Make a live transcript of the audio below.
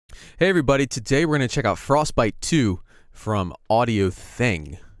Hey everybody, today we're going to check out Frostbite 2 from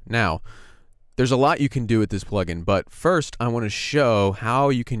Audiothing. Now, there's a lot you can do with this plugin, but first I want to show how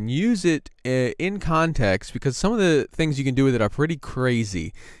you can use it in context, because some of the things you can do with it are pretty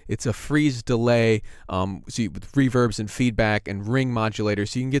crazy. It's a freeze delay, with reverbs and feedback and ring modulator,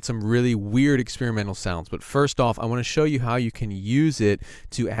 so you can get some really weird experimental sounds. But first off, I want to show you how you can use it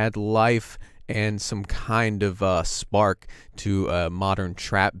to add life and some kind of spark to a modern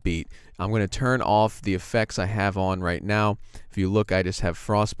trap beat. I'm going to turn off the effects I have on right now. If you look, I just have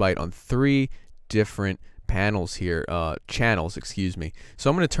Frostbite on 3 different panels here, channels, excuse me. So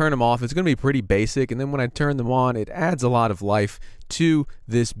I'm going to turn them off. It's going to be pretty basic, and then when I turn them on, it adds a lot of life to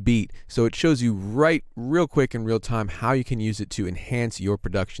this beat. So it shows you real quick in real time how you can use it to enhance your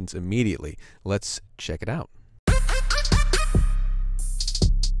productions immediately. Let's check it out.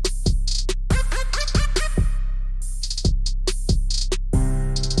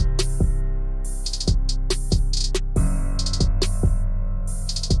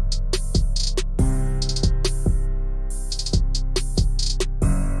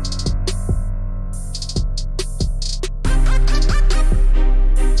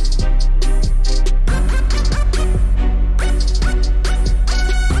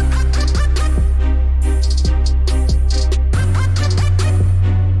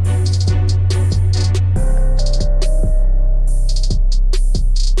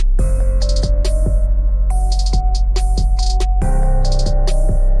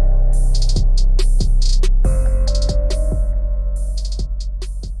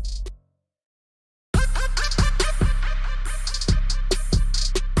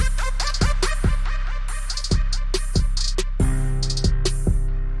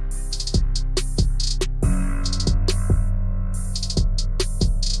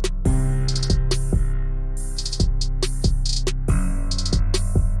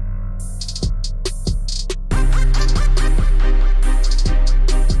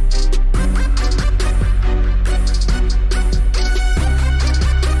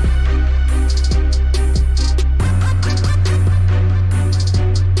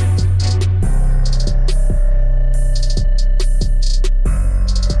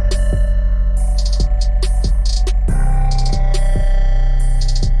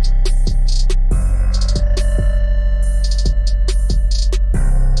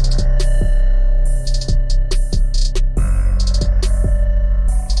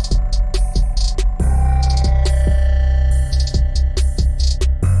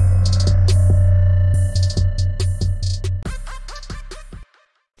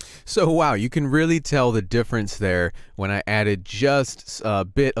 So wow, you can really tell the difference there when I added just a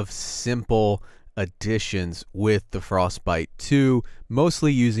bit of simple additions with the Frostbite 2,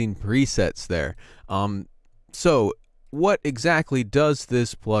 mostly using presets there. So what exactly does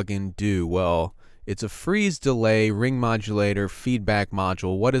this plugin do? Well, it's a freeze delay, ring modulator, feedback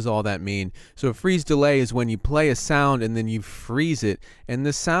module. What does all that mean? So a freeze delay is when you play a sound and then you freeze it, and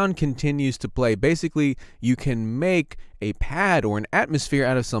the sound continues to play. Basically, you can make a pad or an atmosphere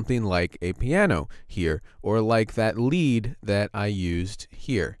out of something like a piano here, or like that lead that I used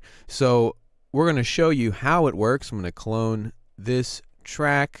here. So we're going to show you how it works. I'm going to clone this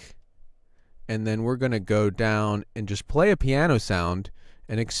track, and then we're going to go down and just play a piano sound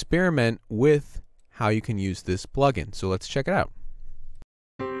and experiment with how you can use this plugin. So let's check it out.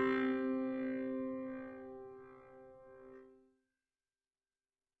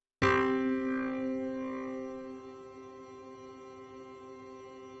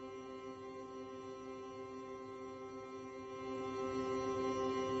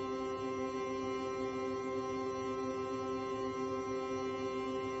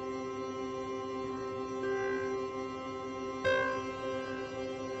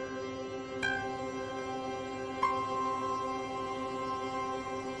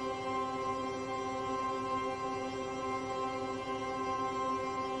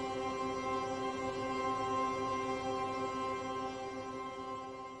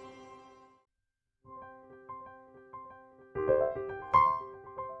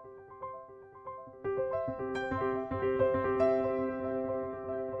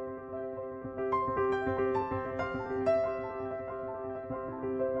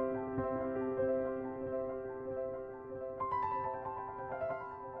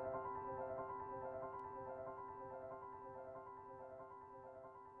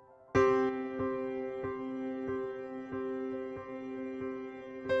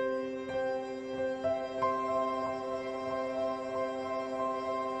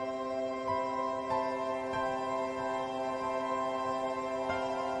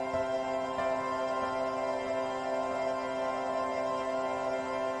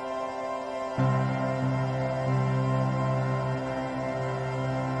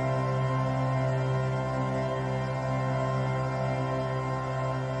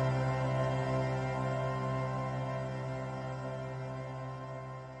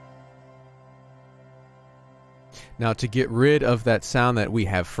 Now to get rid of that sound that we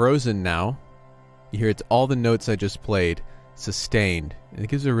have frozen now, you hear it's all the notes I just played sustained, and it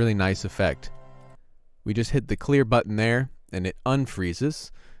gives a really nice effect. We just hit the clear button there and it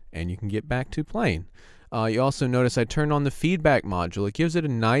unfreezes, and you can get back to playing. You also notice I turned on the feedback module. It gives it a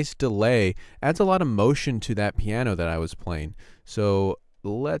nice delay, adds a lot of motion to that piano that I was playing. So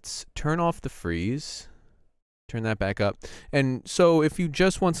let's turn off the freeze. Turn that back up. And so if you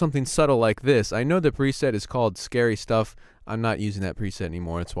just want something subtle like this, I know the preset is called Scary Stuff. I'm not using that preset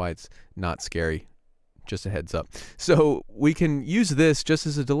anymore. That's why it's not scary. Just a heads up. So we can use this just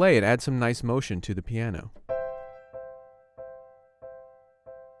as a delay and add some nice motion to the piano.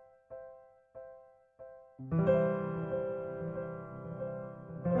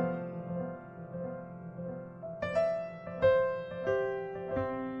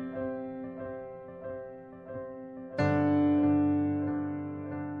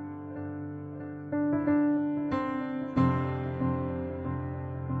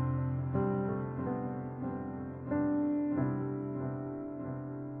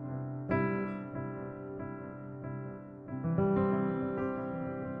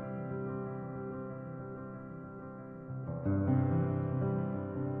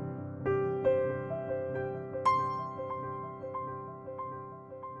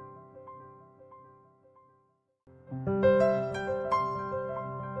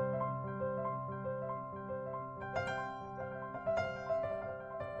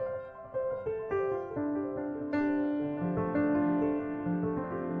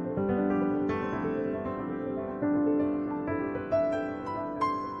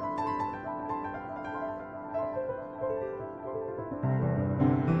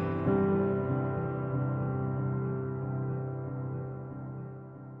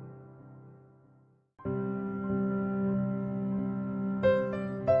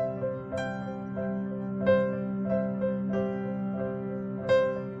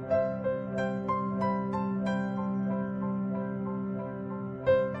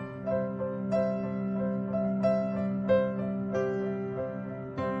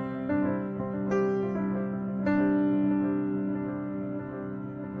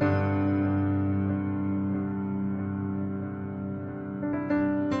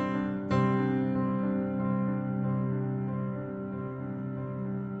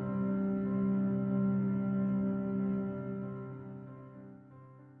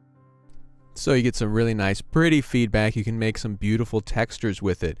 So you get some really nice, pretty feedback. You can make some beautiful textures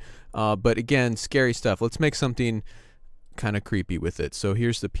with it. But again, scary stuff. Let's make something kind of creepy with it. So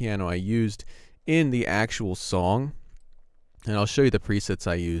here's the piano I used in the actual song. And I'll show you the presets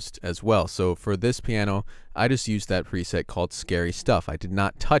I used as well. So for this piano, I just used that preset called Scary Stuff. I did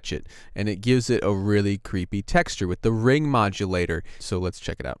not touch it. And it gives it a really creepy texture with the Ring Modulator. So let's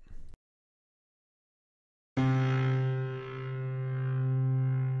check it out.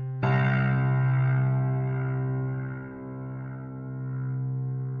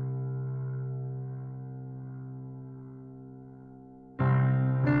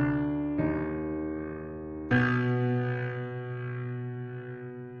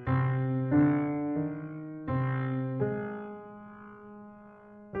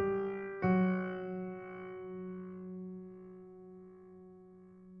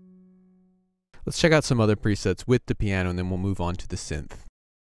 Let's check out some other presets with the piano, and then we'll move on to the synth.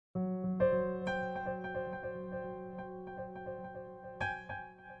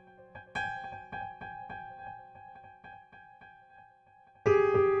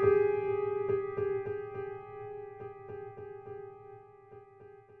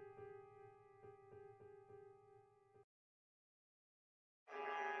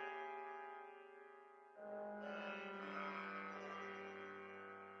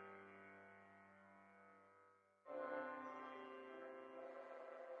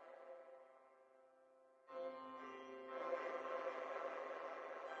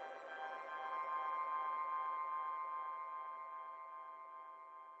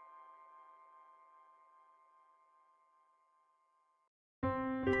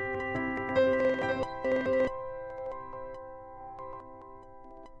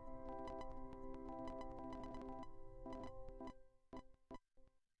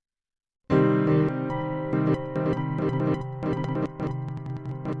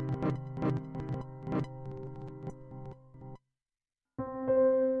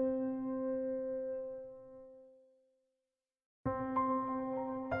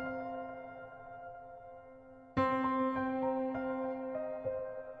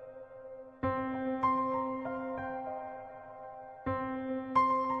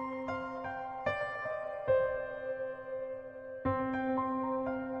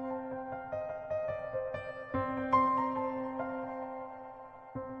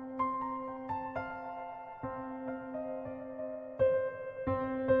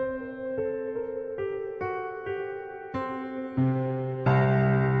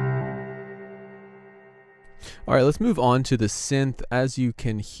 All right, let's move on to the synth. As you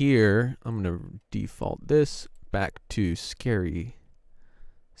can hear, I'm going to default this back to scary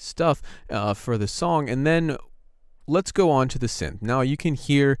stuff for the song, and then let's go on to the synth. Now you can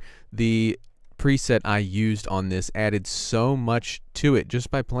hear the preset I used on this added so much to it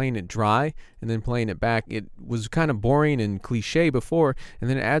just by playing it dry and then playing it back. It was kind of boring and cliche before, and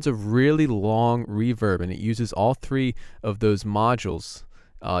then it adds a really long reverb, and it uses all three of those modules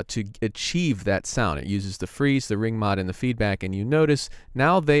to achieve that sound. It uses the freeze, the ring mod, and the feedback, and you notice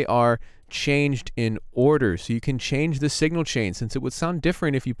now they are changed in order, so you can change the signal chain, since it would sound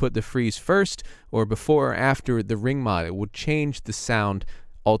different if you put the freeze first or before or after the ring mod. It would change the sound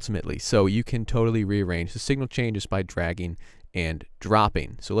ultimately, so you can totally rearrange the signal chain just by dragging and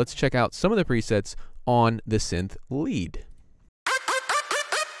dropping. So let's check out some of the presets on the synth lead.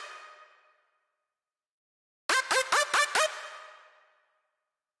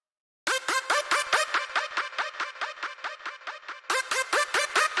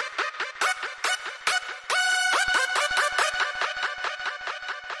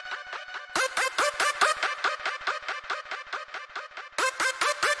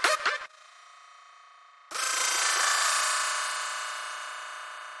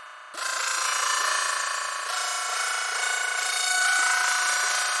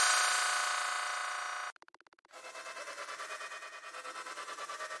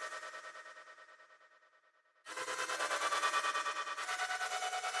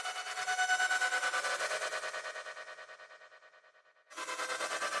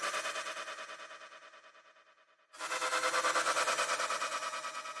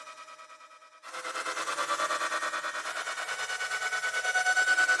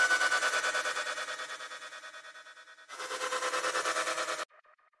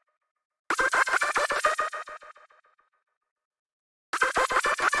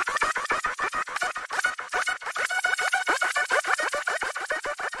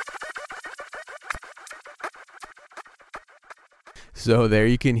 So there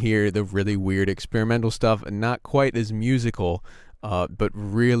you can hear the really weird experimental stuff, not quite as musical, but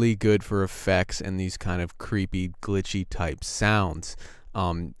really good for effects and these kind of creepy, glitchy type sounds.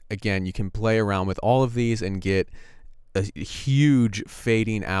 Again, you can play around with all of these and get a huge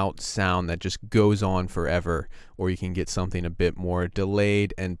fading out sound that just goes on forever, or you can get something a bit more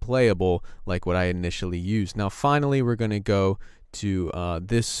delayed and playable like what I initially used. Now finally we're going to go to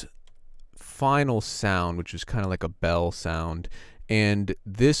this final sound, which is kind of like a bell sound, and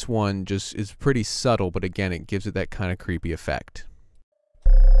this one just is pretty subtle, but again it gives it that kind of creepy effect.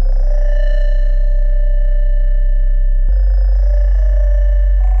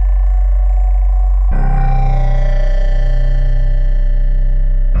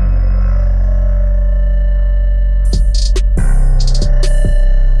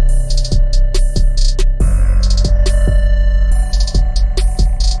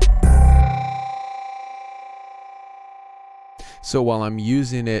 So while I'm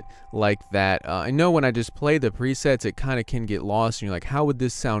using it like that, I know when I just play the presets, it kind of can get lost and you're like, how would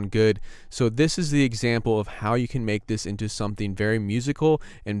this sound good? So this is the example of how you can make this into something very musical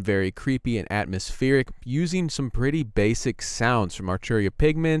and very creepy and atmospheric using some pretty basic sounds from Arturia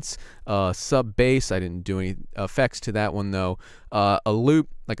Pigments, sub bass. I didn't do any effects to that one though. A loop,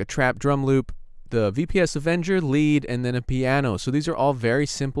 like a trap drum loop, the VPS Avenger lead, and then a piano. So these are all very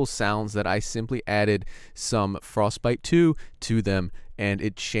simple sounds that I simply added some Frostbite 2 to them, and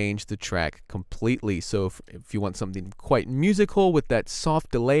it changed the track completely. So if you want something quite musical with that soft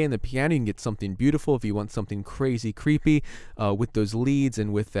delay in the piano, you can get something beautiful. If you want something crazy creepy with those leads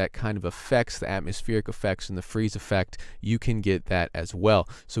and with that kind of effects, the atmospheric effects and the freeze effect, you can get that as well.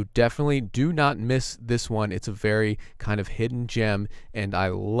 So definitely do not miss this one. It's a very kind of hidden gem, and I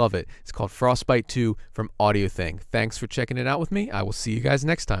love it. It's called Frostbite 2 from Audiothing. Thanks for checking it out with me. I will see you guys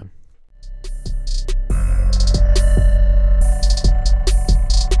next time.